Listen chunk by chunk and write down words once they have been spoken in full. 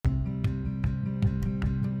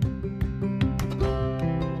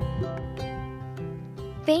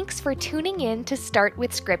Thanks for tuning in to Start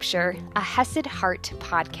with Scripture, a Hesed Heart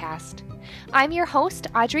podcast. I'm your host,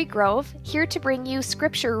 Audrey Grove, here to bring you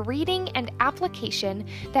scripture reading and application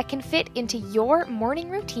that can fit into your morning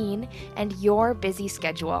routine and your busy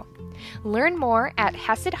schedule. Learn more at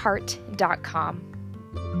HesedHeart.com.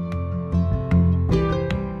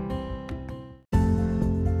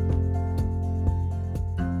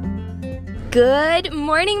 Good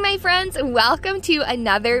morning, my friends. Welcome to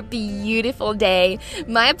another beautiful day.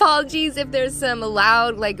 My apologies if there's some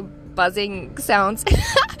loud, buzzing sounds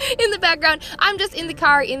in the background. I'm just in the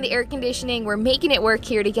car, in the air conditioning. We're making it work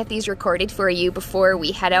here to get these recorded for you before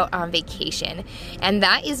we head out on vacation. And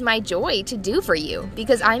that is my joy to do for you,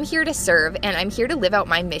 because I'm here to serve and I'm here to live out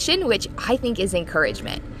my mission, which I think is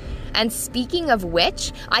encouragement. And speaking of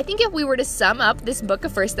which, I think if we were to sum up this book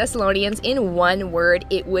of 1 Thessalonians in one word,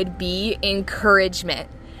 it would be encouragement.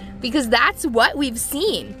 Because that's what we've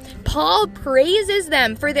seen. Paul praises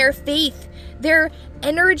them for their faith, their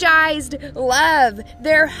energized love,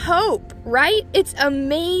 their hope, right? It's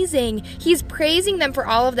amazing. He's praising them for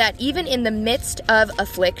all of that, even in the midst of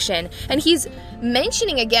affliction. And he's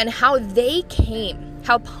mentioning again how they came.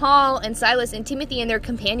 How Paul and Silas and Timothy and their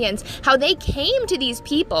companions, how they came to these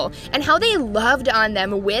people and how they loved on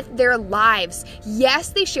them with their lives. Yes,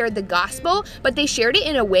 they shared the gospel, but they shared it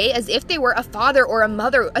in a way as if they were a father or a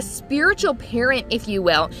mother, a spiritual parent, if you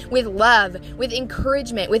will, with love, with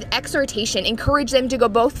encouragement, with exhortation. Encourage them to go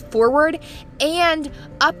both forward and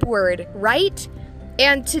upward, right?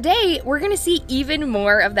 And today, we're going to see even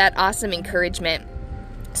more of that awesome encouragement.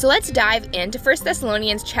 So let's dive into 1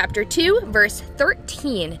 Thessalonians chapter 2, verse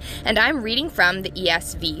 13, and I'm reading from the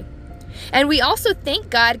ESV. And we also thank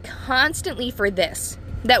God constantly for this,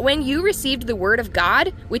 that when you received the word of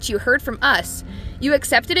God, which you heard from us, you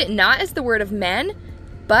accepted it not as the word of men,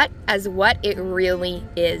 but as what it really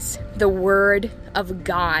is, the word of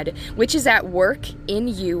God, which is at work in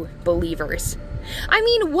you believers. I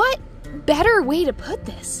mean, what better way to put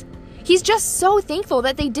this? He's just so thankful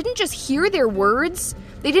that they didn't just hear their words.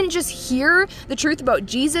 They didn't just hear the truth about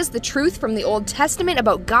Jesus, the truth from the Old Testament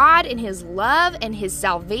about God and His love and His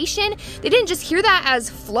salvation. They didn't just hear that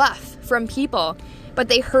as fluff from people, but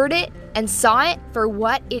they heard it and saw it for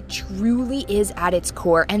what it truly is at its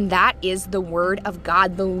core, and that is the Word of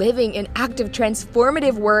God, the living and active,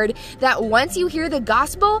 transformative Word that once you hear the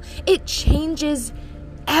gospel, it changes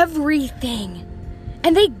everything.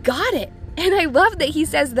 And they got it. And I love that he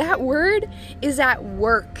says that word is at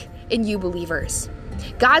work in you believers.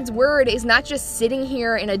 God's word is not just sitting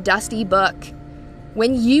here in a dusty book.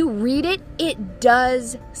 When you read it, it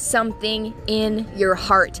does something in your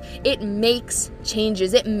heart. It makes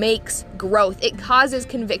changes. It makes growth. It causes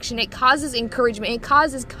conviction. It causes encouragement. It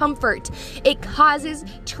causes comfort. It causes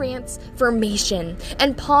transformation.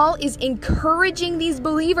 And Paul is encouraging these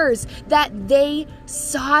believers that they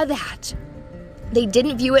saw that. They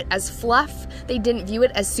didn't view it as fluff. They didn't view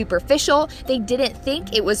it as superficial. They didn't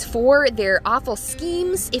think it was for their awful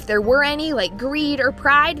schemes, if there were any, like greed or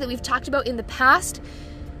pride that we've talked about in the past.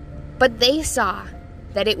 But they saw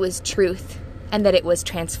that it was truth and that it was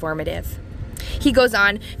transformative. He goes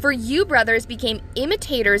on, for you, brothers, became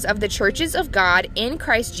imitators of the churches of God in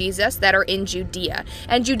Christ Jesus that are in Judea.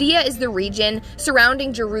 And Judea is the region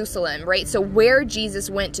surrounding Jerusalem, right? So where Jesus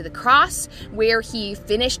went to the cross, where he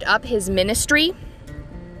finished up his ministry.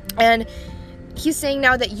 And he's saying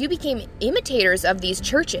now that you became imitators of these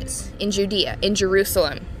churches in Judea, in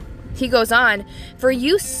Jerusalem. He goes on, for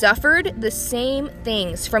you suffered the same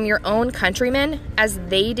things from your own countrymen as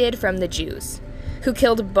they did from the Jews, who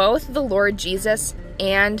killed both the Lord Jesus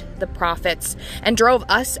and the prophets, and drove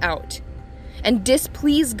us out, and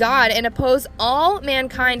displeased God, and opposed all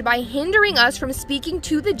mankind by hindering us from speaking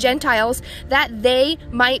to the Gentiles that they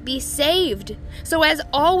might be saved, so as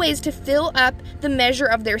always to fill up the measure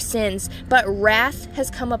of their sins. But wrath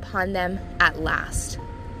has come upon them at last.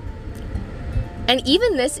 And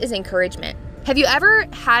even this is encouragement. Have you ever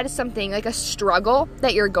had something like a struggle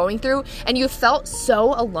that you're going through and you felt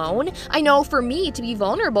so alone? I know for me, to be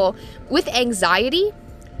vulnerable with anxiety,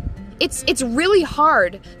 it's really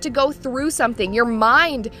hard to go through something. Your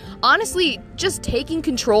mind, honestly, just taking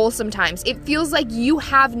control sometimes. It feels like you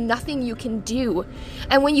have nothing you can do.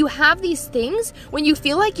 And when you have these things, when you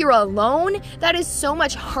feel like you're alone, that is so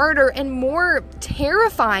much harder and more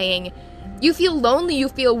terrifying. You feel lonely, you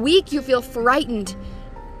feel weak, you feel frightened.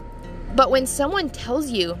 But when someone tells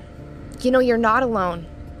you, you're not alone,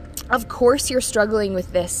 Of course you're struggling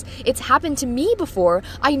with this. It's happened to me before.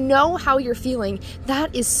 I know how you're feeling.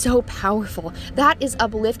 That is so powerful. That is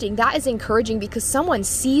uplifting. That is encouraging because someone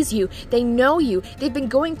sees you. They know you. They've been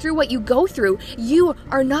going through what you go through. You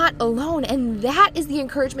are not alone. And that is the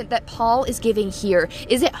encouragement that Paul is giving here.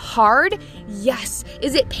 Is it hard? Yes.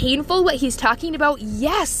 Is it painful what he's talking about?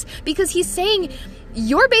 Yes. Because he's saying,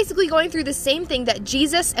 you're basically going through the same thing that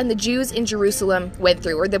Jesus and the Jews in Jerusalem went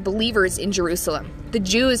through, or the believers in Jerusalem, the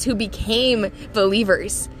Jews who became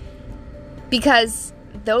believers. Because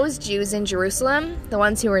those Jews in Jerusalem, the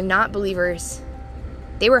ones who were not believers,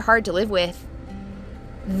 they were hard to live with.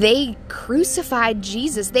 They crucified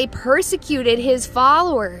Jesus. They persecuted his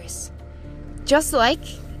followers. Just like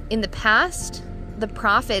in the past, the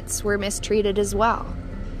prophets were mistreated as well.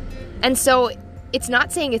 And so it's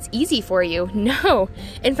not saying it's easy for you. No.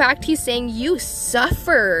 In fact, he's saying you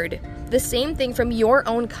suffered the same thing from your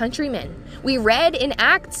own countrymen. We read in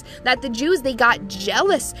Acts that the Jews, they got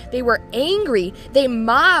jealous. They were angry. They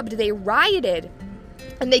mobbed. They rioted.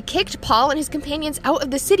 And they kicked Paul and his companions out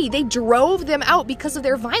of the city. They drove them out because of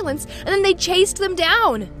their violence, and then they chased them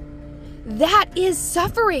down. That is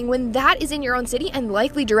suffering when that is in your own city and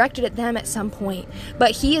likely directed at them at some point.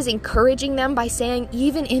 But he is encouraging them by saying,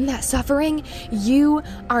 even in that suffering, you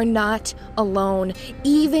are not alone.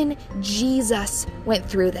 Even Jesus went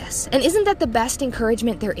through this. And isn't that the best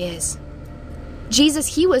encouragement there is?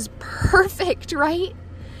 Jesus, he was perfect, right?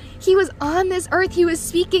 He was on this earth. He was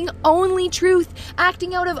speaking only truth,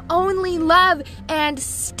 acting out of only love, and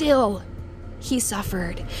still he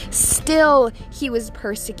suffered. Still, he was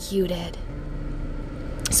persecuted.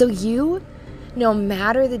 So you, no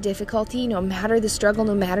matter the difficulty, no matter the struggle,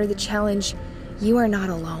 no matter the challenge, you are not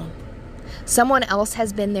alone. Someone else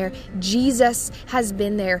has been there. Jesus has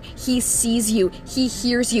been there. He sees you. He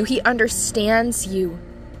hears you. He understands you.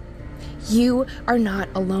 You are not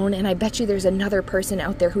alone, and I bet you there's another person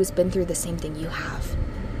out there who's been through the same thing you have.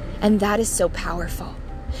 And that is so powerful.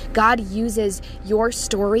 God uses your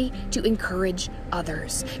story to encourage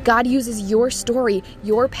others. God uses your story,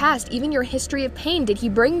 your past, even your history of pain. Did he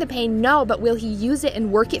bring the pain? No, but will he use it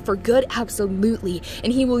and work it for good? Absolutely.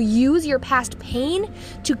 And he will use your past pain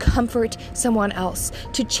to comfort someone else,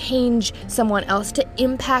 to change someone else, to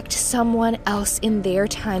impact someone else in their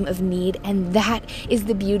time of need. And that is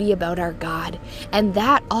the beauty about our God. And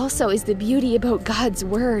that also is the beauty about God's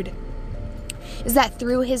word. Is that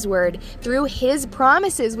through his word, through his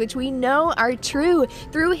promises, which we know are true,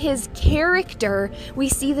 through his character, we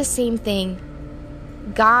see the same thing.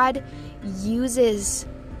 God uses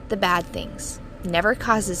the bad things, never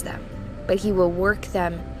causes them, but he will work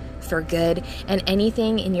them for good. And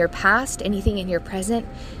anything in your past, anything in your present,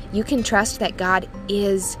 you can trust that God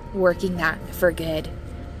is working that for good.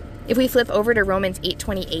 If we flip over to Romans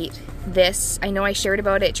 8:28, this, I know I shared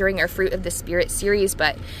about it during our Fruit of the Spirit series,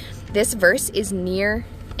 but this verse is near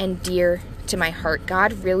and dear to my heart.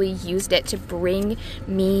 God really used it to bring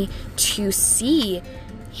me to see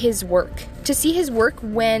his work,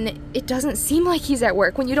 when it doesn't seem like he's at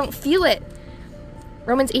work, when you don't feel it.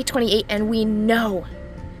 Romans 8:28, and we know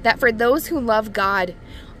that for those who love God,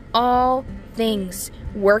 all things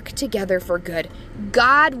work together for good.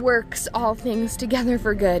 God works all things together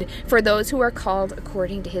for good for those who are called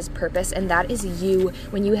according to his purpose, and that is you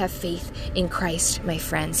when you have faith in Christ, my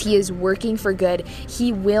friends. He is working for good.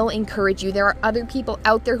 He will encourage you. There are other people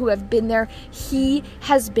out there who have been there. He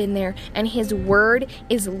has been there, and his word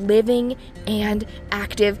is living and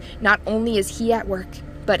active. Not only is he at work,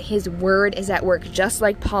 but his word is at work, just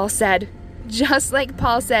like Paul said. Just like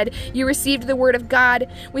Paul said, you received the word of God,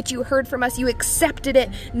 which you heard from us. You accepted it,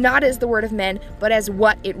 not as the word of men, but as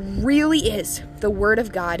what it really is, the word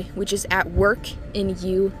of God, which is at work in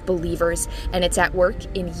you believers. And it's at work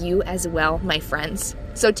in you as well, my friends.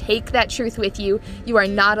 So take that truth with you. You are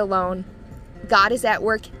not alone. God is at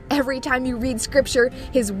work every time you read scripture.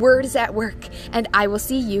 His word is at work. And I will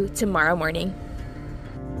see you tomorrow morning.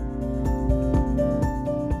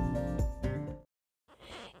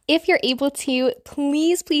 If you're able to,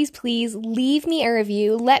 please leave me a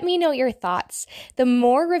review. Let me know your thoughts. The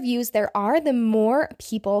more reviews there are, the more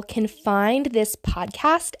people can find this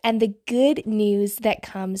podcast and the good news that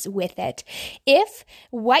comes with it. If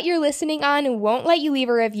what you're listening on won't let you leave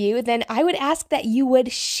a review, then I would ask that you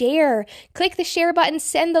would share. Click the share button,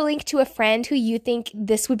 send the link to a friend who you think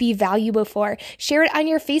this would be valuable for. Share it on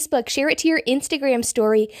your Facebook, share it to your Instagram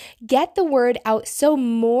story. Get the word out so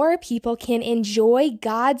more people can enjoy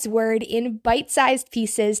God's word in bite-sized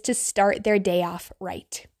pieces to start their day off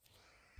right.